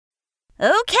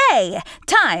Okay,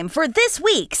 time for this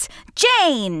week's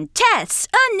Jane Tests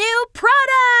a New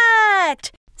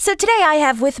Product! So today I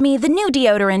have with me the new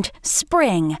deodorant,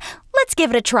 Spring. Let's give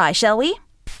it a try, shall we?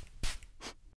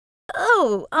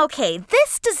 Oh, okay,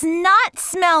 this does not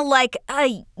smell like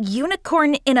a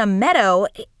unicorn in a meadow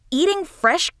eating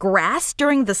fresh grass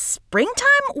during the springtime?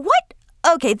 What?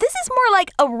 Okay, this is more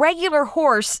like a regular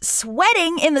horse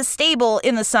sweating in the stable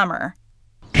in the summer.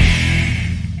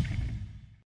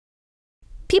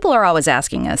 People are always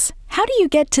asking us, how do you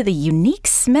get to the unique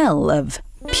smell of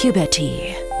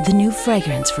Puberty, the new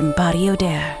fragrance from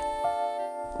AmazeOrg?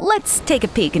 Let's take a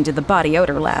peek into the body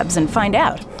odor labs and find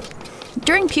out.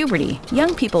 During puberty,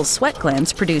 young people's sweat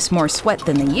glands produce more sweat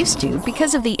than they used to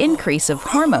because of the increase of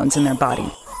hormones in their body.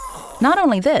 Not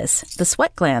only this, the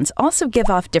sweat glands also give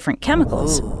off different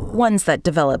chemicals, ones that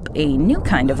develop a new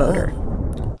kind of odor.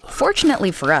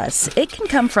 Fortunately for us, it can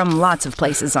come from lots of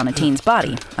places on a teen's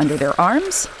body, under their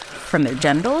arms, from their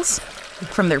genitals,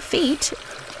 from their feet,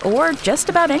 or just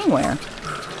about anywhere.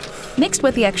 Mixed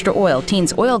with the extra oil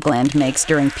teen's oil gland makes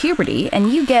during puberty,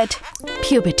 and you get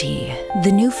Puberty,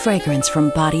 the new fragrance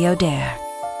from AmazeOrg.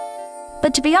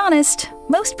 But to be honest,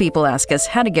 most people ask us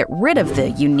how to get rid of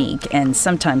the unique and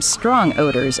sometimes strong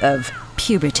odors of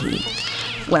puberty.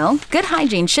 Well, good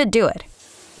hygiene should do it.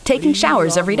 Taking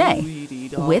showers every day,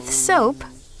 with soap,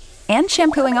 and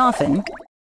shampooing often,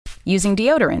 using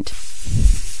deodorant.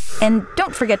 And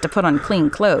don't forget to put on clean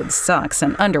clothes, socks,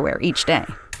 and underwear each day.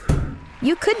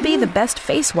 You could be the best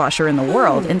face washer in the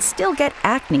world and still get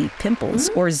acne, pimples,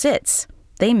 or zits.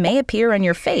 They may appear on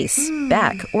your face,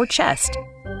 back, or chest.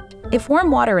 If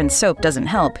warm water and soap doesn't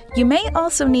help, you may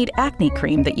also need acne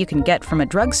cream that you can get from a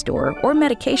drugstore or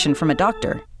medication from a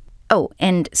doctor. Oh,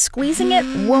 and squeezing it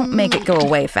won't make it go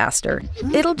away faster.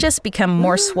 It'll just become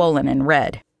more swollen and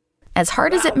red. As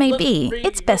hard as it may be,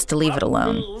 it's best to leave it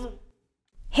alone.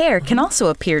 Hair can also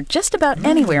appear just about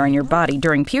anywhere on your body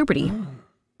during puberty.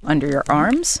 Under your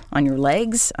arms, on your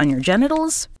legs, on your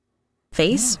genitals,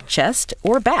 face, chest,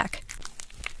 or back.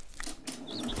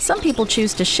 Some people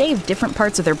choose to shave different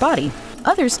parts of their body,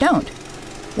 others don't.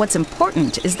 What's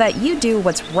important is that you do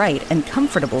what's right and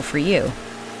comfortable for you.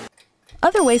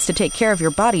 Other ways to take care of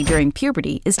your body during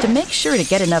puberty is to make sure to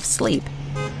get enough sleep.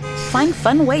 Find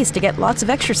fun ways to get lots of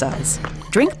exercise.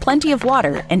 Drink plenty of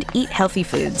water and eat healthy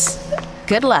foods.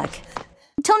 Good luck!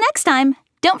 Till next time,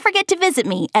 don't forget to visit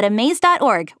me at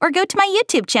amaze.org or go to my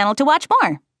YouTube channel to watch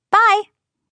more. Bye!